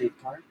 Malera State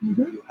Park. Mhm.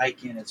 You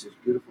hike in, it's this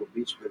beautiful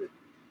beach, but it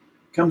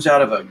comes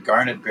out of a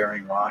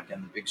garnet-bearing rock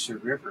in the Big Sur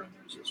River, and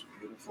there's this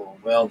beautiful.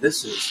 Well,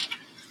 this is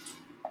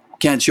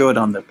can't show it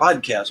on the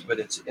podcast, but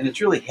it's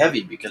really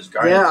heavy because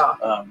garnet.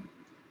 Yeah.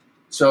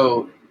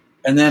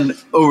 And then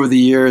over the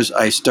years,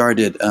 I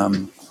started.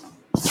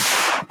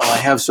 I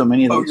have so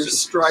many of Oh, these. your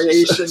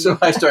striation. So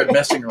I started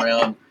messing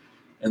around,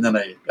 and then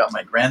I got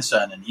my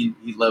grandson, and he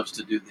loves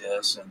to do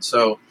this, and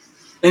so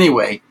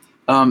anyway,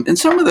 and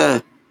some of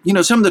the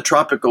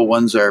tropical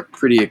ones are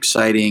pretty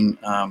exciting.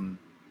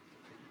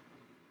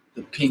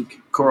 The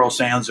pink coral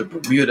sands of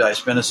Bermuda. I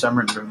spent a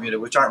summer in Bermuda,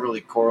 which aren't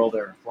really coral;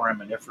 they're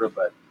foraminifera,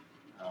 but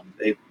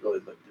they really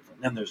look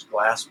different. Then there's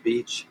Glass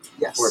Beach,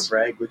 Yes. Fort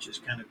Bragg, which is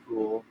kind of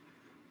cool.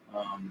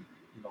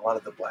 A lot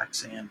of the black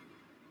sand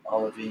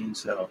olivine,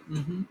 so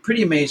Mm-hmm.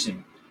 pretty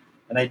amazing.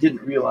 And I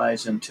didn't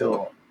realize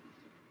until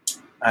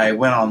I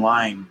went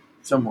online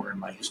somewhere in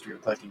my history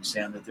of collecting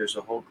sand that there's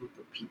a whole group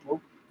of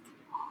people.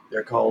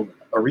 They're called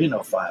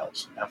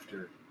arenophiles,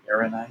 after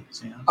arenite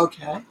sands.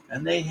 Okay.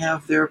 And they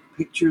have their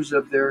pictures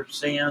of their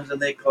sands,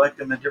 and they collect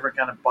them in different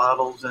kind of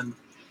bottles and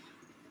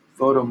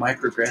photo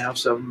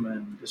micrographs of them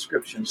and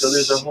descriptions. So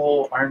there's a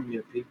whole army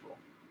of people.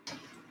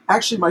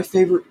 Actually, my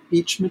favorite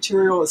beach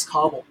material is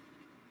cobble.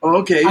 Oh,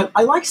 okay.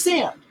 I like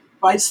sand,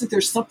 but I just think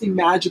there's something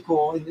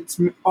magical, and it's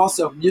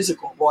also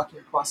musical walking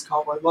across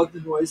cobble. I love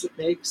the noise it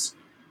makes.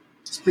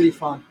 It's pretty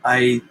fun.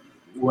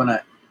 When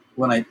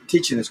I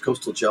teach in this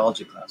coastal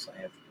geology class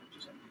I have,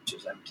 which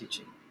I'm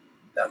teaching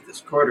that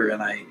this quarter,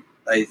 and I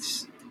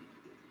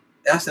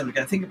asked them to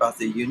kind of think about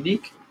the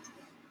unique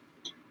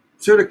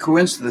sort of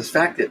coincidence, the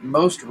fact that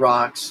most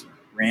rocks,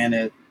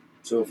 granite,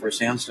 so for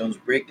sandstones,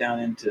 break down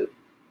into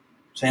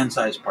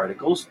sand-sized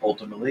particles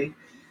ultimately,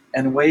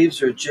 and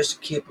waves are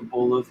just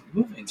capable of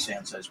moving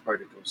sand-sized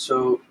particles.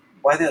 So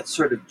by that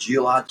sort of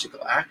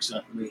geological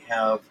accident, we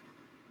have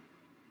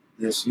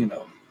this,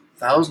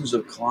 thousands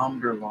of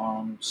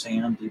kilometer-long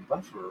sandy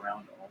buffer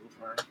around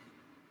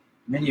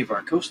many of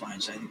our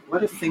coastlines. I think,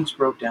 what if things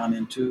broke down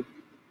into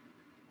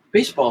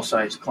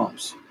baseball-sized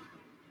clumps,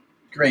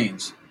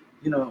 grains?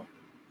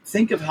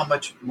 Think of how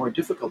much more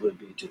difficult it would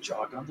be to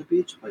jog on the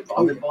beach, play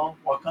volleyball,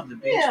 walk on the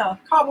beach. Yeah,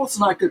 cobble's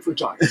not good for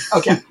jogging.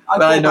 Okay.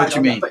 But I know what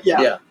you mean. But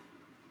yeah.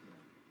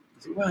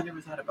 Well, I never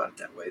thought about it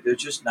that way.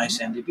 There's just nice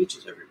sandy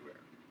beaches everywhere.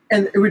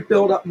 And it would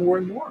build up more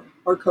and more.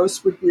 Our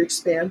coast would be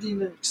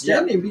expanding and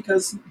extending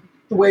because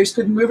the waves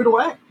couldn't move it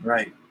away.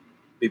 Right.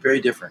 Be very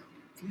different.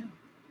 Yeah.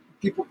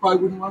 People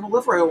probably wouldn't want to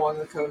live right along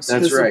the coast.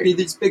 That's because right. There'd be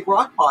these big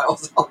rock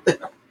piles out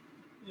there.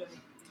 Yeah.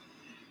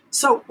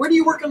 So what are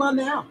you working on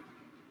now?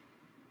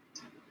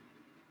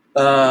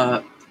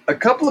 A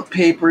couple of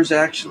papers,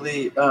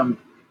 actually.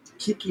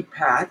 Kiki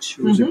Patch,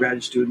 who's a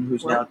graduate student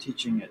who's now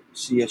teaching at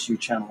CSU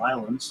Channel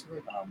Islands,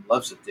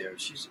 loves it there.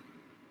 She's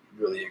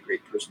really a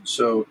great person.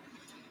 So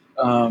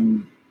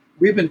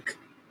we've been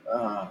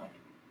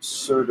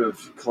sort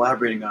of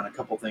collaborating on a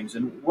couple things.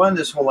 And one,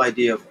 this whole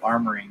idea of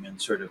armoring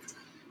and sort of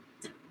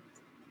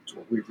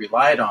what we've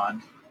relied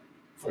on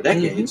for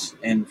decades.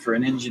 And for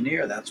an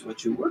engineer, that's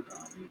what you work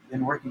on. We've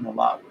been working a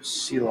lot with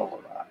sea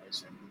level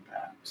rise and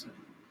impacts. And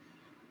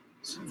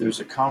so there's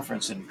a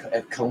conference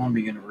at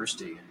Columbia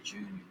University in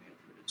June.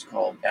 It's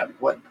called At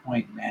What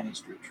Point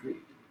Managed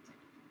Retreat.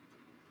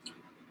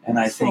 And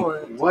I think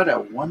what a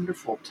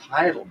wonderful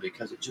title,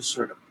 because it just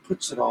sort of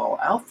puts it all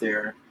out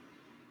there.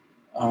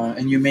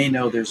 And you may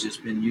know there's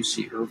been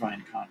UC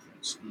Irvine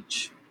conference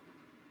each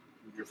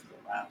year for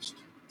the last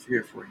 3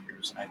 or 4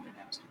 years, and I've been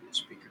asked to be a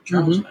speaker.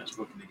 Charles and I have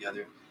spoken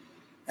together.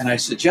 And I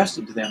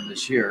suggested to them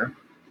this year,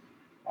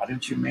 why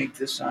don't you make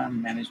this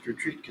on managed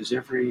retreat? Because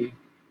every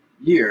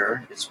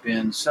year it's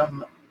been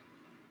some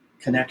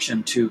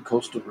connection to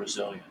coastal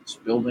resilience,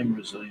 building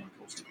resilient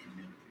coastal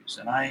communities.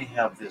 And I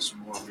have this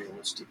more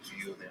realistic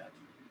view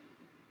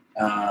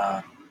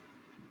that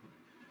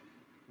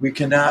we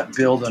cannot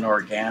build an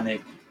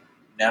organic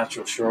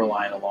natural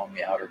shoreline along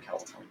the outer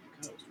California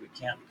coast. We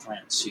can't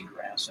plant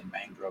seagrass and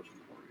mangroves and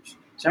quarries.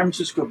 San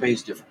Francisco Bay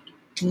is different.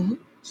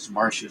 It's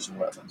marshes and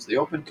wetlands. The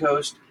open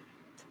coast,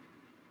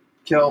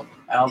 kelp,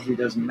 algae,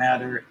 doesn't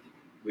matter.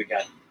 We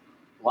got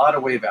a lot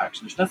of wave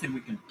action. There's nothing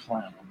we can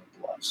plant on the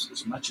bluffs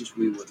as much as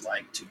we would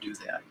like to do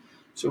that.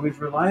 So we've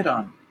relied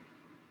on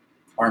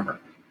armor.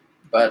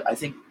 But I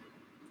think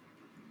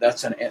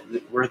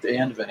we're at the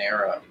end of an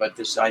era. But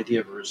this idea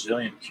of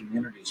resilient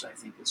communities, I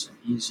think it's an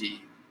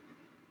easy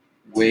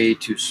way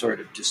to sort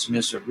of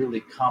dismiss a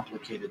really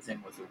complicated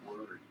thing with a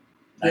word.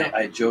 Yeah.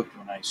 I joked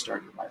when I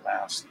started my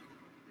last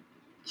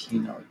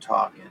keynote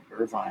talk at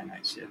Irvine, I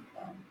said,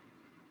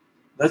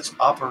 let's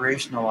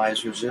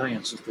operationalize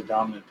resilience as the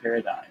dominant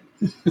paradigm.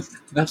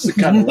 That's the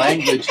kind of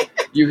language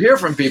you hear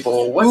from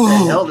people. What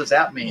the hell does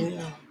that mean?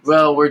 Yeah.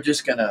 Well, we're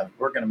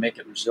gonna make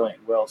it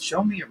resilient. Well,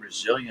 show me a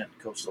resilient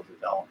coastal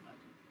development.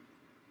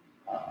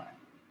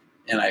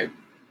 And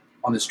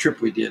on this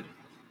trip we did,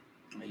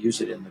 I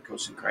used it in the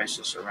Coast in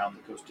Crisis around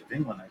the coast of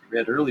England. I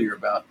read earlier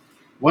about a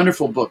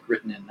wonderful book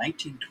written in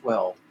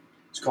 1912.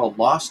 It's called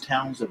Lost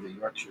Towns of the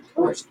Yorkshire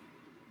Coast.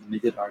 And they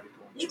did an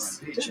article on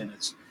Shore Beach, and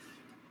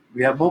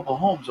we have mobile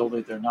homes,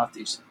 only they're not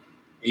these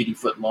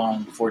 80-foot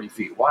long, 40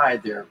 feet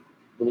wide. They're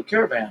little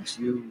caravans.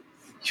 You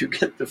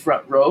get the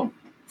front row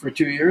for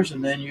 2 years,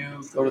 and then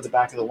you go to the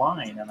back of the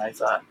line. And I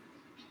thought,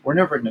 we're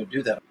never going to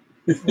do that.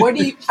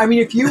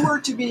 If you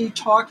were to be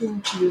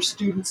talking to your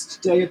students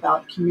today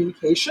about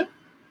communication,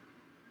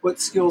 what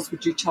skills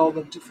would you tell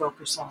them to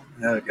focus on?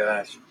 Oh,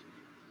 gosh.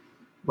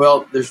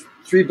 Well, there's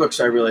 3 books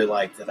I really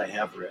like that I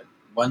have read.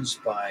 One's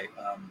by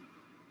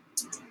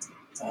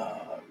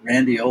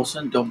Randy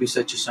Olson, Don't Be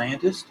Such a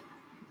Scientist.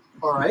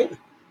 All right.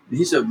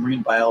 He's a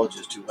marine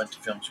biologist who went to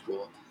film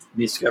school and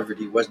he discovered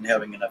he wasn't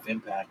having enough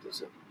impact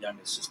as a young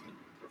assistant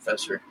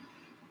professor.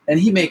 And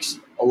he makes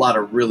a lot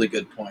of really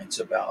good points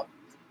about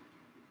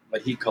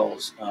what he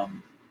calls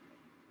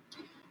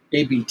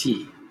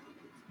ABT,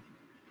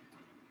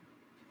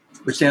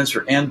 which stands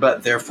for and,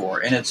 but,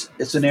 therefore. And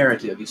it's a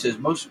narrative. He says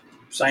most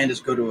scientists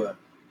go to a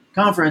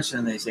conference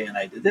and they say, and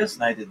I did this,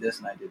 and I did this,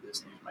 and I did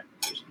this, and here's my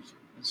conclusions.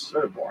 It's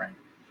sort of boring.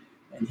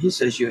 And he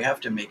says you have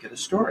to make it a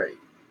story.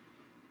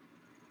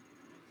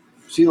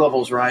 Sea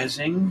level's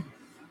rising,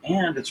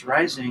 and it's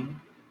rising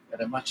at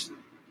a much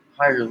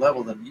higher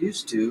level than it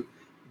used to,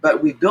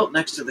 but we built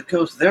next to the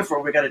coast,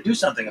 therefore we got to do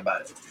something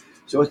about it.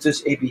 So it's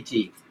this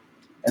ABT.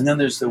 And then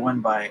there's the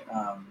one by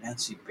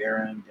Nancy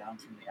Barron down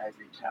from the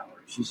Ivory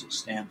Tower. She's at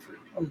Stanford,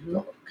 helped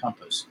develop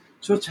Compass.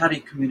 So it's how do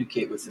you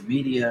communicate with the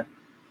media,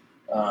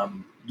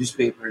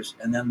 newspapers,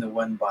 and then the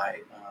one by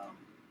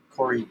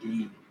Corey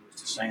Dean, who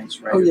was the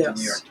science writer at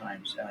the New York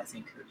Times. And I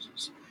think hers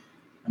is,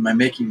 am I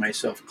making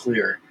myself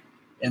clear?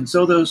 And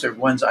so those are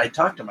ones I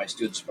talk to my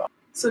students about.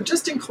 So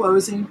just in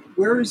closing,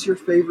 where is your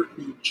favorite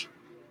beach?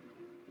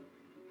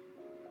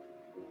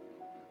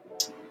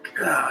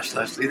 Gosh,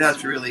 Leslie,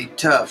 that's really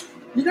tough.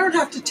 You don't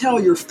have to tell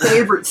your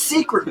favorite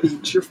secret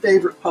beach, your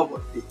favorite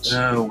public beach.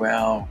 Oh,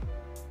 well.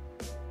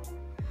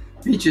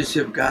 Beaches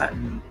have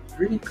gotten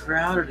pretty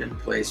crowded in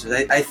places.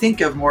 I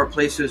think of more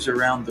places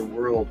around the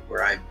world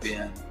where I've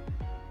been.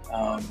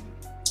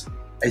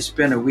 I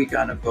spent a week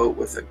on a boat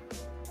with a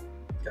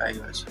guy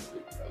who has a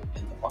big boat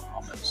in the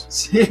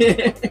Bahamas.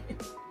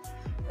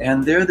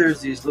 And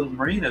there's these little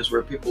marinas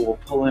where people will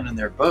pull in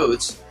their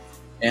boats,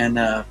 and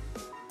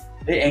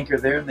they anchor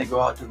there and they go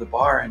out to the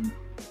bar, and you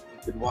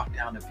could walk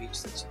down a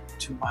beach that's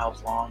 2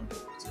 miles long.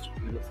 It's this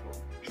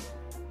beautiful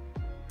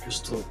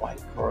crystal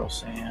white coral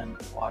sand.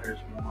 The water's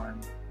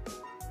warm.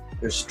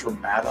 There's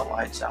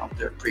stromatolites out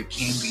there,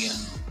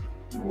 Precambrian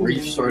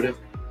reef sort of,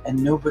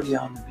 and nobody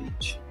on the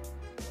beach.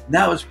 And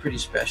that was pretty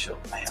special,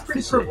 I have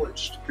to say.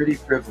 Pretty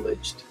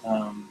privileged.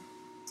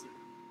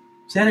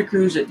 Santa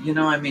Cruz,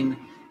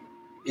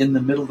 in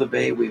the middle of the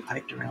bay, we've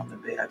hiked around the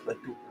bay. I've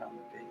led people around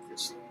the bay,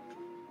 this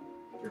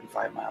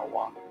 35-mile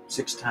walk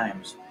 6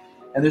 times.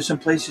 And there's some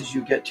places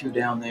you get to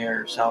down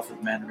there south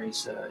of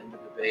Manresa into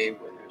the bay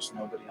where there's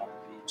nobody on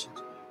the beach.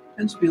 It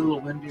tends to be a little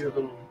windier, a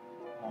little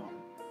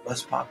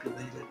less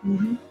populated.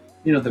 Mm-hmm.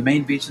 The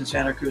main beach in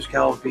Santa Cruz,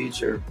 Cal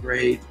Beach, are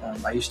great.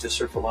 I used to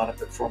surf a lot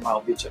up at 4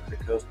 Mile Beach up the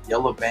coast.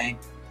 Yellow Bank,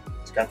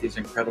 it's got these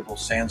incredible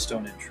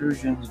sandstone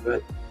intrusions,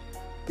 but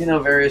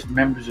various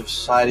members of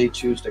society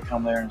choose to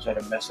come there and try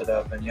to mess it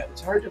up, and yet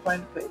it's hard to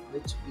find a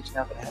beach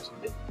now that hasn't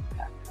been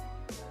impacted.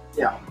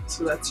 Yeah,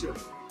 so that's your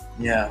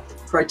Yeah.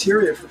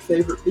 criteria for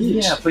favorite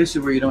beach. Yeah,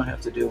 places where you don't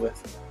have to deal with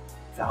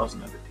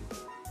 1,000 other people.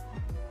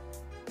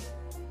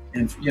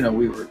 And,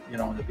 we were,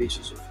 on the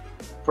beaches of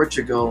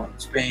Portugal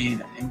and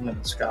Spain and England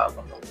and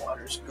Scotland. The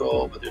water's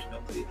gold, but there's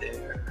nobody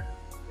there.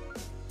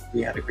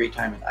 We had a great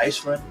time in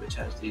Iceland, which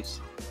has these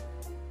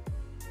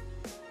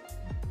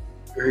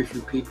very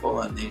few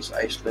people and these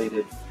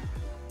isolated,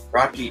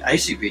 rocky,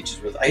 icy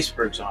beaches with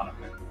icebergs on them.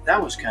 And that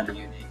was kind of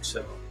unique.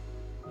 So,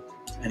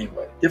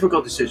 anyway,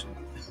 difficult decision.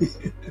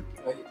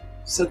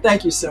 So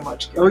thank you so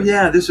much, Gary. Oh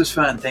yeah, this was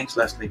fun. Thanks,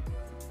 Leslie.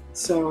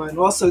 So, and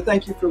also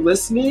thank you for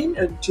listening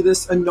and to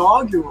this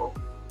inaugural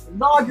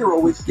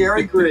with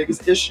Gary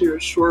Griggs issue of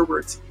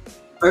Shorewords.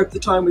 I hope the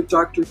time with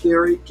Dr.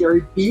 Gary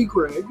B.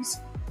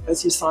 Griggs,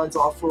 as he signs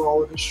off for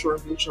all of his Shore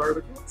and Beach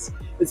articles.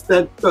 It's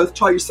been both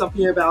taught you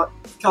something about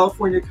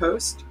California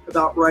coast,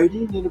 about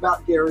writing, and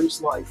about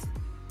Gary's life.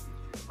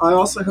 I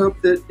also hope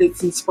that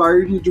it's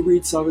inspired you to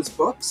read some of his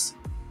books.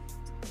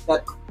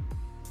 That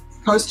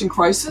Coast in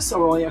Crisis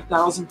are only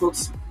 1,000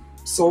 books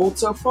sold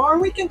so far.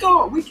 We can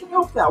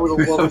help that with a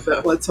little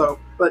bit, let's hope.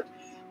 But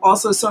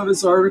also some of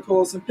his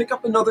articles, and pick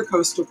up another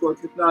coastal book,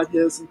 if not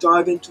his, and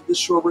dive into the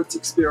Shorewords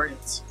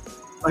experience.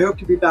 I hope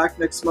to be back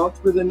next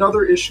month with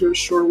another issue of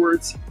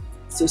Shorewords,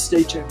 so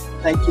stay tuned.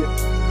 Thank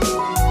you.